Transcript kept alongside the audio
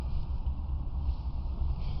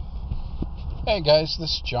Hey guys,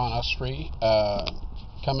 this is John Usry,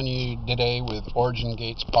 coming to you today with Origin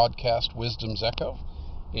Gates podcast, Wisdom's Echo,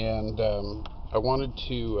 and I wanted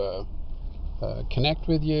to connect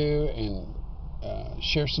with you and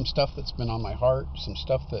share some stuff that's been on my heart, some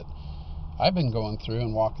stuff that I've been going through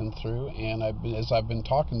and walking through, and as I've been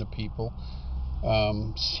talking to people,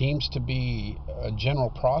 seems to be a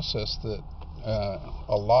general process that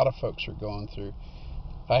a lot of folks are going through.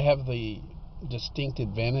 I have the distinct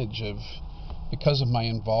advantage of, because of my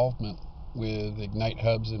involvement with Ignite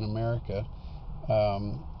Hubs in America,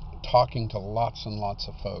 talking to lots and lots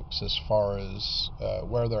of folks as far as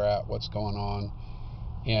where they're at, what's going on,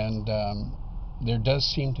 and there does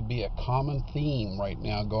seem to be a common theme right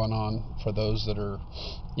now going on for those that are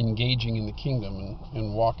engaging in the kingdom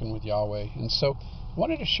and walking with Yahweh. And so I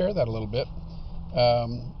wanted to share that a little bit.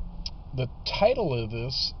 The title of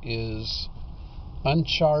this is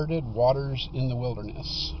Uncharted Waters in the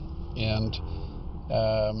Wilderness, and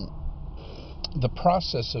the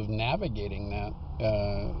process of navigating that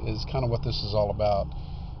is kind of what this is all about.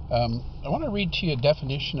 I want to read to you a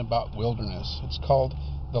definition about wilderness. It's called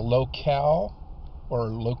the locale or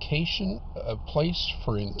location, a place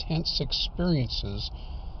for intense experiences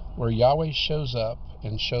where Yahweh shows up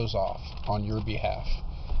and shows off on your behalf.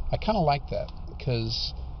 I kind of like that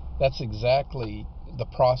because that's exactly the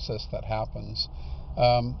process that happens.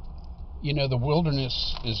 The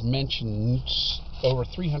wilderness is mentioned over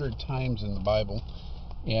 300 times in the Bible,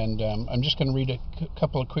 and I'm just going to read a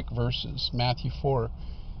couple of quick verses. Matthew 4,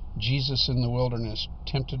 Jesus in the wilderness,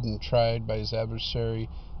 tempted and tried by his adversary,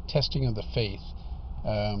 testing of the faith.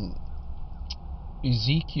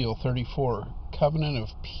 Ezekiel 34, covenant of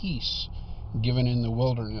peace given in the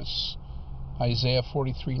wilderness. Isaiah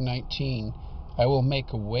 43:19, I will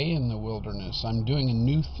make a way in the wilderness. I'm doing a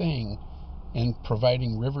new thing and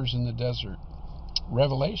providing rivers in the desert.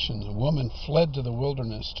 Revelations, a woman fled to the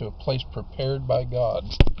wilderness, to a place prepared by God.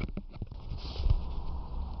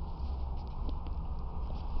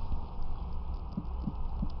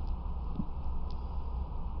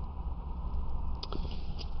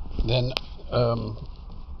 Then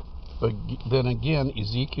again,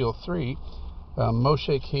 Ezekiel 3,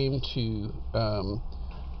 Moshe came to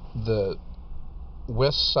the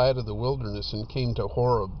west side of the wilderness and came to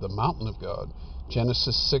Horeb, the mountain of God.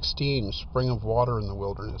 Genesis 16, spring of water in the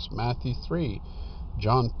wilderness. Matthew 3,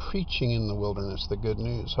 John preaching in the wilderness, the good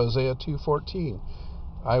news. Hosea 2:14,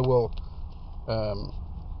 I will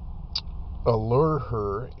allure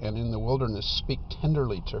her, and in the wilderness speak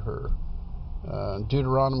tenderly to her.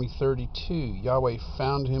 Deuteronomy 32, Yahweh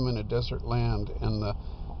found him in a desert land and the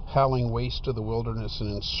howling waste of the wilderness, and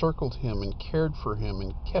encircled him and cared for him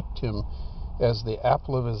and kept him as the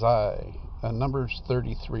apple of his eye. Numbers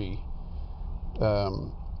 33,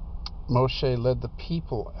 Moshe led the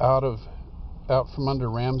people out from under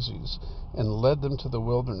Ramses and led them to the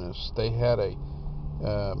wilderness. They had a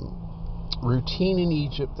routine in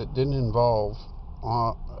Egypt that didn't involve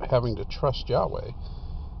having to trust Yahweh.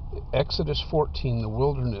 Exodus 14, the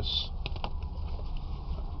wilderness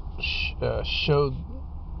showed.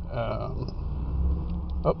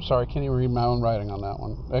 I can't even read my own writing on that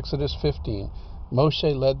one. Exodus 15,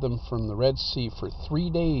 Moshe led them from the Red Sea for 3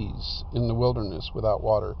 days in the wilderness without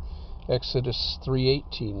water. Exodus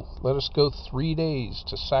 3:18, let us go 3 days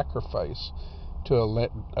to sacrifice to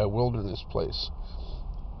a wilderness place.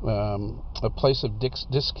 A place of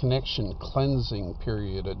disconnection, cleansing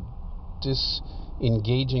period, a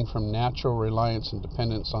disengaging from natural reliance and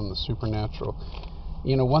dependence on the supernatural.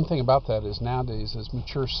 One thing about that is nowadays, as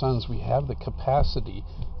mature sons, we have the capacity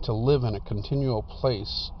to live in a continual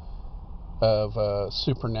place of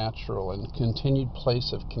supernatural and continued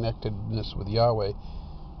place of connectedness with Yahweh.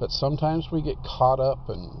 But sometimes we get caught up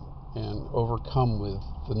and overcome with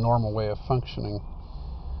the normal way of functioning.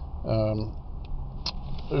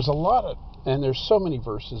 There's so many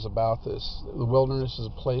verses about this. The wilderness is a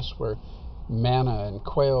place where manna and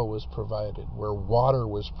quail was provided, where water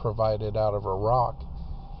was provided out of a rock,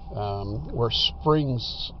 where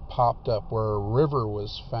springs popped up, where a river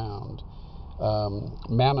was found.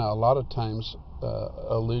 Manna a lot of times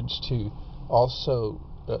alludes to also,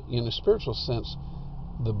 in a spiritual sense,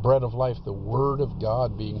 the bread of life, the Word of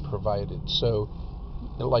God being provided. So,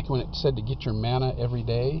 like when it said to get your manna every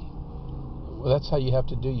day, well, that's how you have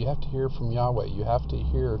to do. You have to hear from Yahweh. You have to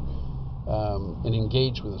hear and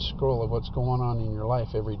engage with a scroll of what's going on in your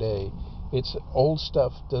life every day. It's old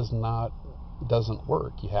stuff doesn't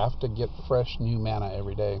work. You have to get fresh new manna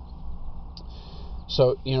every day.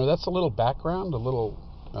 So that's a little background, a little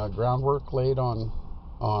groundwork laid on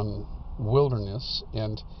wilderness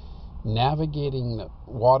and navigating the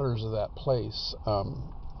waters of that place.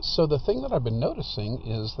 So the thing that I've been noticing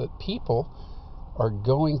is that people are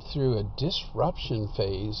going through a disruption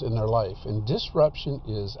phase in their life, and disruption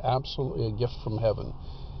is absolutely a gift from heaven.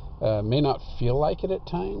 May not feel like it at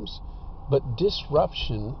times, but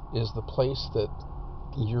disruption is the place that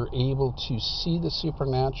you're able to see the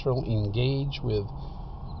supernatural, engage with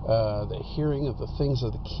the hearing of the things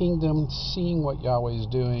of the kingdom, seeing what Yahweh is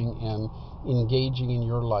doing, and engaging in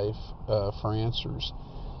your life for answers.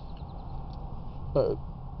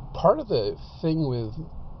 Part of the thing with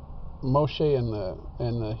Moshe and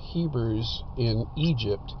the Hebrews in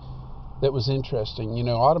Egypt that was interesting,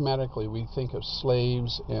 automatically we think of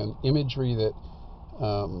slaves and imagery that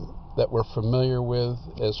we're familiar with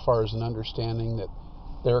as far as an understanding that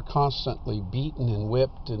they're constantly beaten and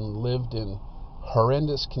whipped and lived in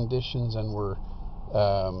horrendous conditions and were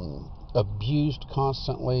abused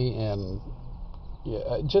constantly and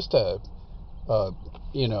just on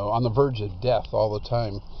the verge of death all the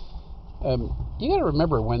time. You got to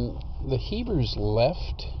remember, when the Hebrews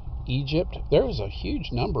left Egypt, there was a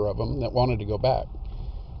huge number of them that wanted to go back.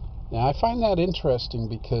 Now, I find that interesting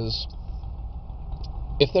because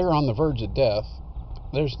if they're on the verge of death,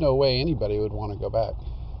 there's no way anybody would want to go back.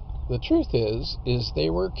 The truth is they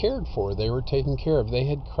were cared for. They were taken care of. They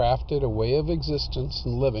had crafted a way of existence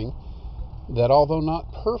and living that, although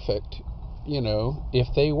not perfect, if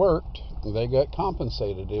they worked, they got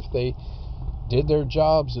compensated. If they did their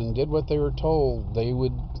jobs and did what they were told, they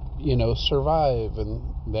would, survive, and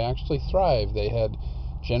they actually thrived. They had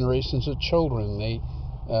generations of children. They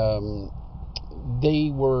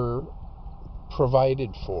were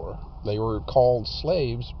provided for. They were called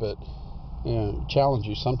slaves, but challenge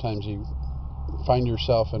you. Sometimes you find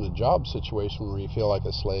yourself in a job situation where you feel like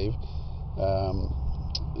a slave,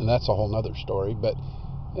 and that's a whole nother story. But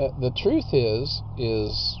the truth is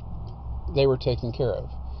they were taken care of.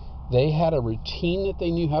 They had a routine that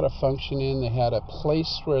they knew how to function in. They had a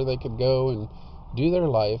place where they could go and do their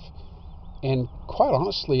life. And quite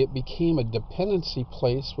honestly, it became a dependency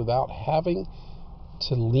place without having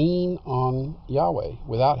to lean on Yahweh,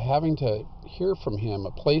 without having to hear from Him,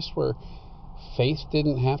 a place where faith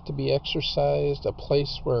didn't have to be exercised, a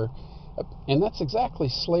place where, and that's exactly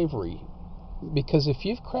slavery. Because if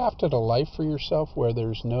you've crafted a life for yourself where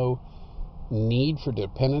there's no need for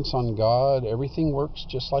dependence on God, everything works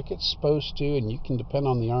just like it's supposed to, and you can depend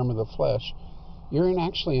on the arm of the flesh, you're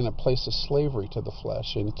actually in a place of slavery to the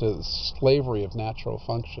flesh, into the slavery of natural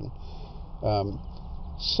function.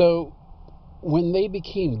 So when they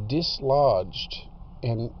became dislodged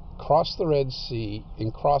and crossed the Red Sea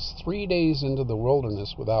and crossed 3 days into the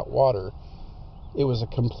wilderness without water, it was a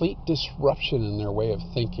complete disruption in their way of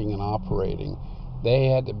thinking and operating. They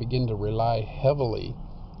had to begin to rely heavily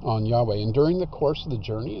on Yahweh. And during the course of the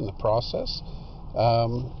journey and the process,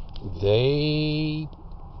 they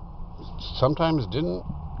sometimes didn't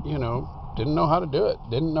know how to do it,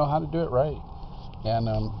 didn't know how to do it right. And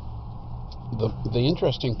the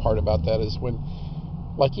interesting part about that is when,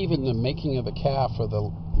 like, even the making of the calf, or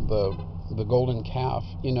the golden calf,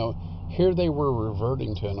 here they were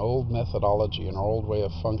reverting to an old methodology, an old way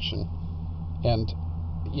of function. And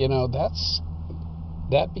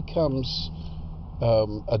that becomes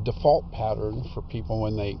a default pattern for people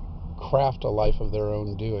when they craft a life of their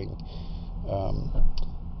own doing.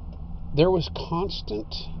 There was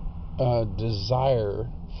constant desire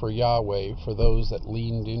for Yahweh for those that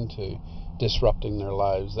leaned into disrupting their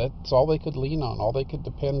lives. That's all they could lean on, all they could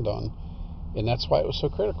depend on, and that's why it was so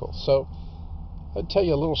critical. So I'll tell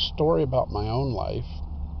you a little story about my own life,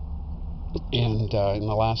 and in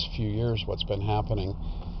the last few years what's been happening.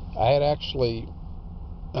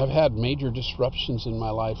 I've had major disruptions in my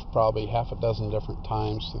life probably half a dozen different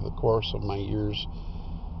times through the course of my years.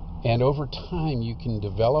 And over time, you can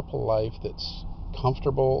develop a life that's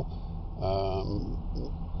comfortable,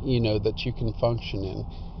 that you can function in.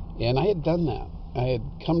 And I had done that. I had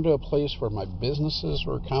come to a place where my businesses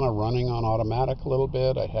were kind of running on automatic a little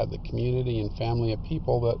bit. I had the community and family of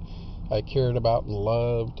people that I cared about and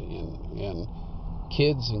loved, and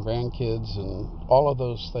kids and grandkids and all of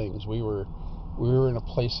those things. We were in a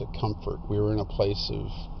place of comfort. We were in a place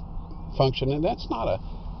of function, and that's not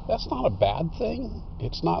a bad thing.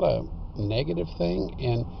 It's not a negative thing.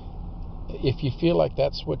 And if you feel like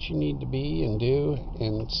that's what you need to be and do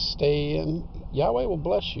and stay in, Yahweh will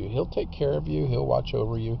bless you. He'll take care of you. He'll watch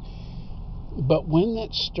over you. But when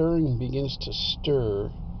that stirring begins to stir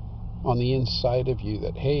on the inside of you,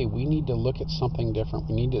 that, hey, we need to look at something different,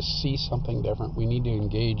 we need to see something different, we need to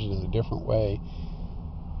engage in a different way,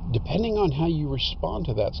 depending on how you respond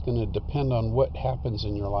to that's going to depend on what happens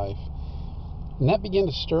in your life. And that began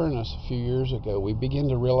to stir in us a few years ago. We began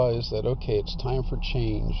to realize that, okay, it's time for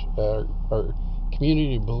change. Our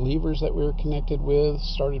community of believers that we were connected with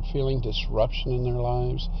started feeling disruption in their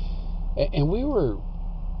lives. And we were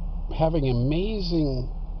having amazing,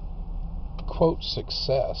 quote,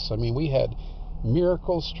 success. I mean, we had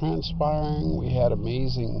miracles transpiring. We had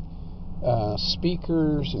amazing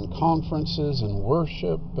speakers and conferences and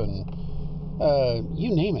worship and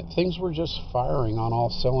you name it. Things were just firing on all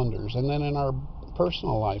cylinders. And then in our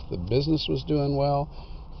personal life, the business was doing well,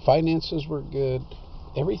 finances were good,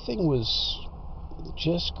 everything was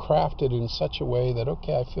just crafted in such a way that,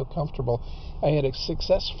 okay, I feel comfortable. I had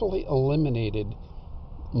successfully eliminated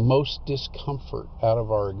most discomfort out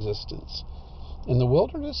of our existence. And the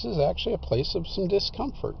wilderness is actually a place of some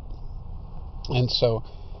discomfort. And so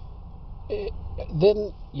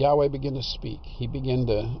then Yahweh began to speak. He began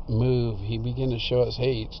to move. He began to show us,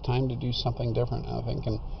 hey, it's time to do something different. And I'm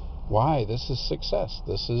thinking, why? This is success.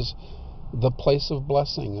 This is the place of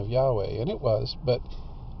blessing of Yahweh. And it was. But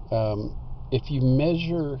if you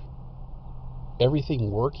measure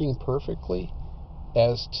everything working perfectly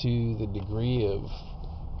as to the degree of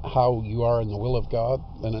how you are in the will of God,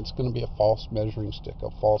 then it's going to be a false measuring stick, a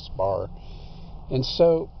false bar. And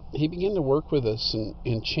so he began to work with us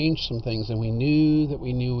and change some things, and we knew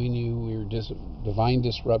divine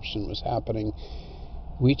disruption was happening.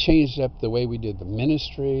 We changed up the way we did the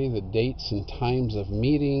ministry, the dates and times of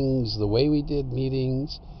meetings, the way we did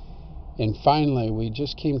meetings, and finally we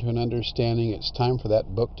just came to an understanding it's time for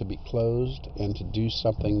that book to be closed and to do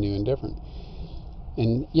something new and different.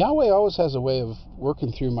 And Yahweh always has a way of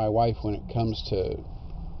working through my wife when it comes to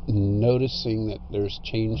noticing that there's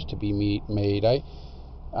change to be made.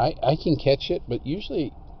 I can catch it, but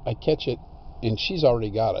usually I catch it and she's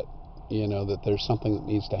already got it, that there's something that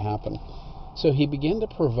needs to happen. So he began to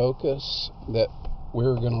provoke us that we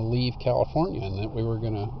were going to leave California and that we were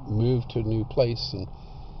going to move to a new place. And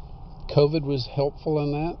COVID was helpful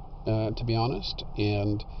in that, to be honest.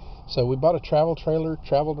 And so we bought a travel trailer,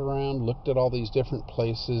 traveled around, looked at all these different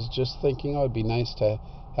places, just thinking, it'd be nice to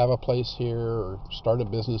have a place here or start a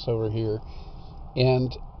business over here.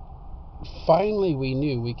 And finally we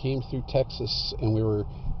knew. We came through Texas and we were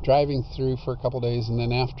driving through for a couple of days, and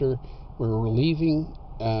then after we were leaving,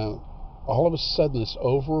 all of a sudden this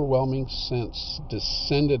overwhelming sense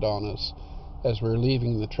descended on us as we were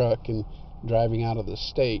leaving the truck and driving out of the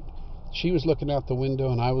state. She was looking out the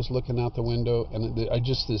window and I was looking out the window, and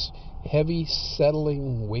just this heavy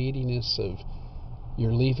settling weightiness of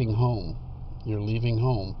you're leaving home.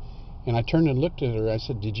 And I turned and looked at her. I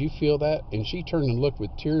said, did you feel that? And she turned and looked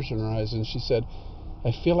with tears in her eyes, and she said,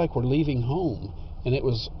 I feel like we're leaving home. And it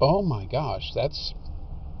was, oh my gosh,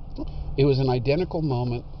 it was an identical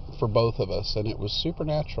moment for both of us, and it was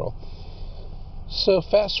supernatural. So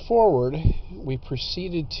fast forward, we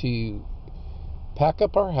proceeded to pack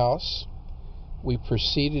up our house. We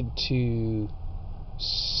proceeded to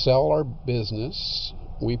sell our business.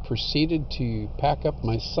 We proceeded to pack up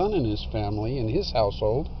my son and his family and his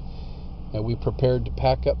household. And we prepared to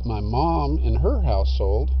pack up my mom and her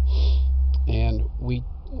household. And we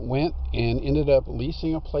went and ended up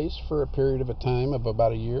leasing a place for a period of a time of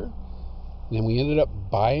about a year. And then we ended up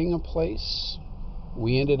buying a place.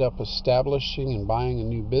 We ended up establishing and buying a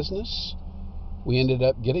new business. We ended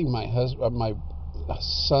up getting my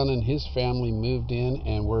son and his family moved in,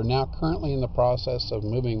 and we're now currently in the process of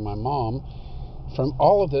moving my mom from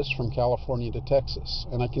all of this from California to Texas.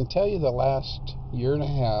 And I can tell you the last year and a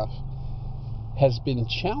half has been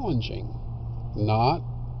challenging, not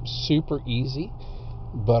super easy,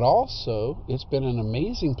 but also it's been an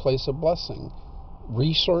amazing place of blessing.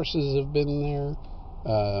 Resources have been there,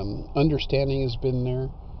 understanding has been there,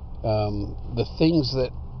 the things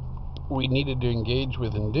that we needed to engage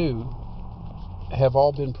with and do have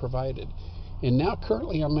all been provided. And now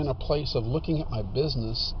currently I'm in a place of looking at my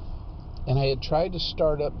business, and I had tried to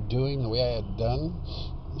start up doing the way I had done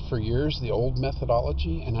for years, the old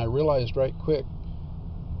methodology, and I realized right quick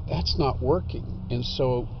that's not working. And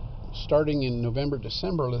so starting in November,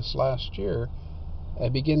 December this last year, I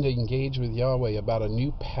began to engage with Yahweh about a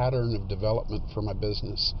new pattern of development for my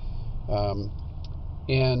business.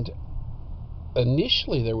 And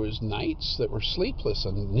initially there was nights that were sleepless.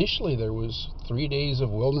 Initially there was 3 days of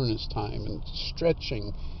wilderness time and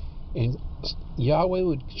stretching. And Yahweh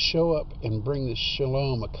would show up and bring this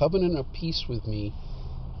shalom, a covenant of peace with me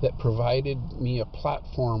that provided me a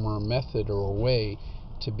platform or a method or a way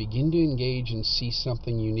to begin to engage and see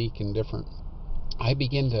something unique and different. I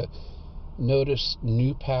began to notice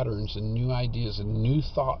new patterns and new ideas and new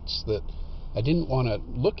thoughts that I didn't want to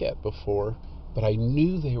look at before, but I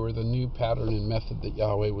knew they were the new pattern and method that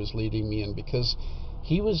Yahweh was leading me in, because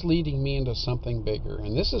he was leading me into something bigger.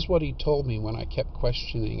 And this is what he told me when I kept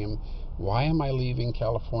questioning him. Why am I leaving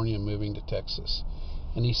California and moving to Texas?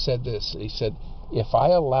 And he said this. He said, if I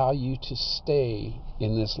allow you to stay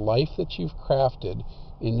in this life that you've crafted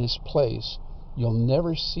in this place, you'll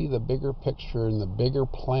never see the bigger picture and the bigger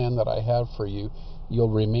plan that I have for you. You'll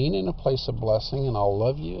remain in a place of blessing, and I'll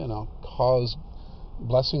love you, and I'll cause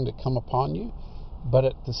blessing to come upon you. But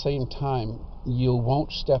at the same time, you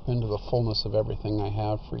won't step into the fullness of everything I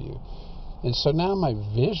have for you. And so now my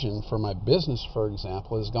vision for my business, for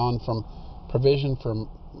example, has gone from provision for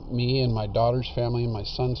me and my daughter's family and my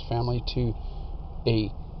son's family to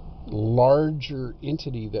a larger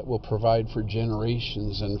entity that will provide for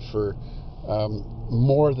generations and for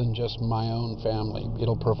more than just my own family.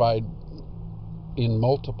 It'll provide in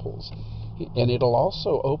multiples. And it'll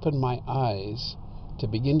also open my eyes to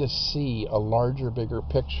begin to see a larger, bigger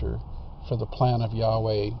picture for the plan of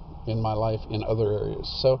Yahweh in my life in other areas.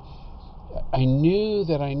 So I knew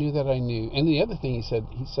that I knew that I knew. And the other thing he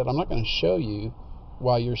said, I'm not going to show you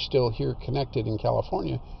while you're still here connected in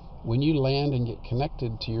California. When you land and get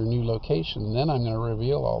connected to your new location, then I'm going to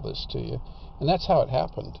reveal all this to you. And that's how it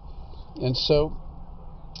happened. And so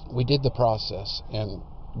we did the process, and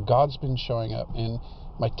God's been showing up. And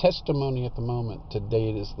my testimony at the moment to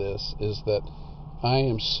date is this, is that I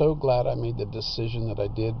am so glad I made the decision that I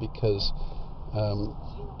did, because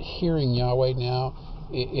hearing Yahweh now,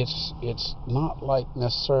 it's not like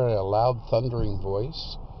necessarily a loud thundering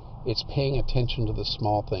voice. It's paying attention to the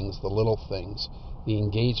small things, the little things, the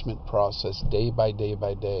engagement process day by day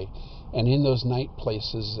by day. And in those night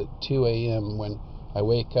places at 2 a.m. when I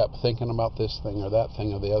wake up thinking about this thing or that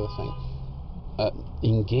thing or the other thing,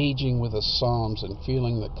 engaging with the Psalms and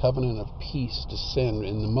feeling the covenant of peace descend.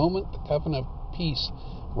 In the moment the covenant of peace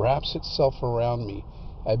wraps itself around me,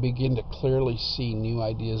 I begin to clearly see new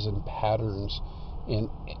ideas and patterns, and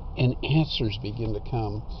answers begin to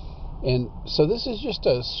come. And so this is just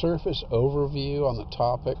a surface overview on the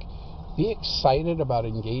topic. Be excited about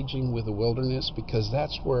engaging with the wilderness, because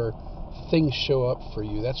that's where things show up for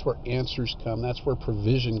you. That's where answers come. That's where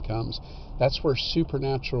provision comes. That's where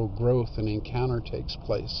supernatural growth and encounter takes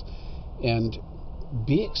place. And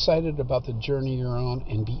be excited about the journey you're on,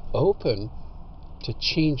 and be open to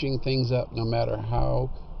changing things up no matter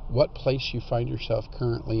what place you find yourself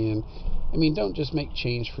currently in. I mean, don't just make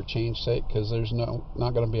change for change's sake, because there's not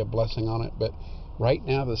going to be a blessing on it. But right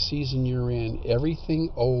now, the season you're in,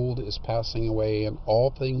 everything old is passing away and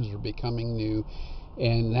all things are becoming new.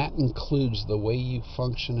 And that includes the way you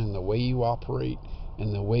function and the way you operate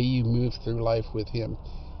and the way you move through life with Him.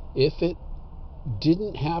 If it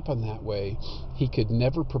didn't happen that way, He could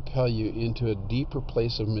never propel you into a deeper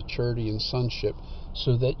place of maturity and sonship,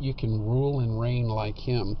 so that you can rule and reign like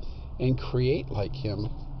Him and create like Him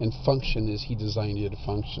and function as He designed you to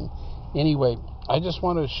function. Anyway, I just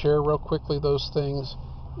wanted to share real quickly those things,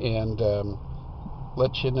 and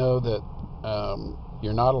let you know that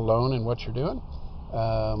you're not alone in what you're doing.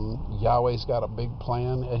 Yahweh's got a big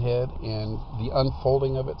plan ahead, and the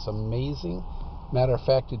unfolding of it's amazing. Matter of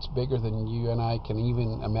fact, it's bigger than you and I can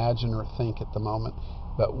even imagine or think at the moment.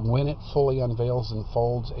 But when it fully unveils and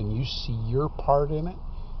folds and you see your part in it,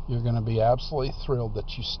 you're going to be absolutely thrilled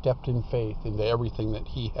that you stepped in faith into everything that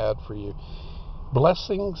He had for you.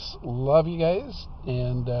 Blessings. Love you guys.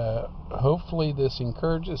 And hopefully this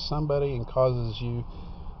encourages somebody and causes you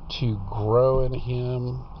to grow in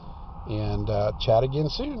Him. And chat again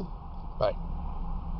soon. Bye.